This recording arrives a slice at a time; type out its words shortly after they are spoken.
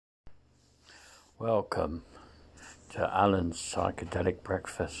Welcome to Alan's Psychedelic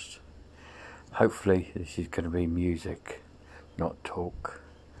Breakfast. Hopefully this is going to be music, not talk,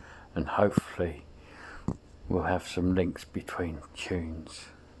 and hopefully we'll have some links between tunes.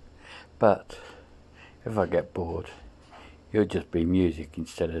 But if I get bored, it'll just be music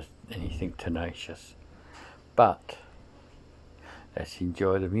instead of anything tenacious. But let's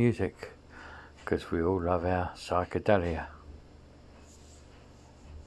enjoy the music, because we all love our psychedelia.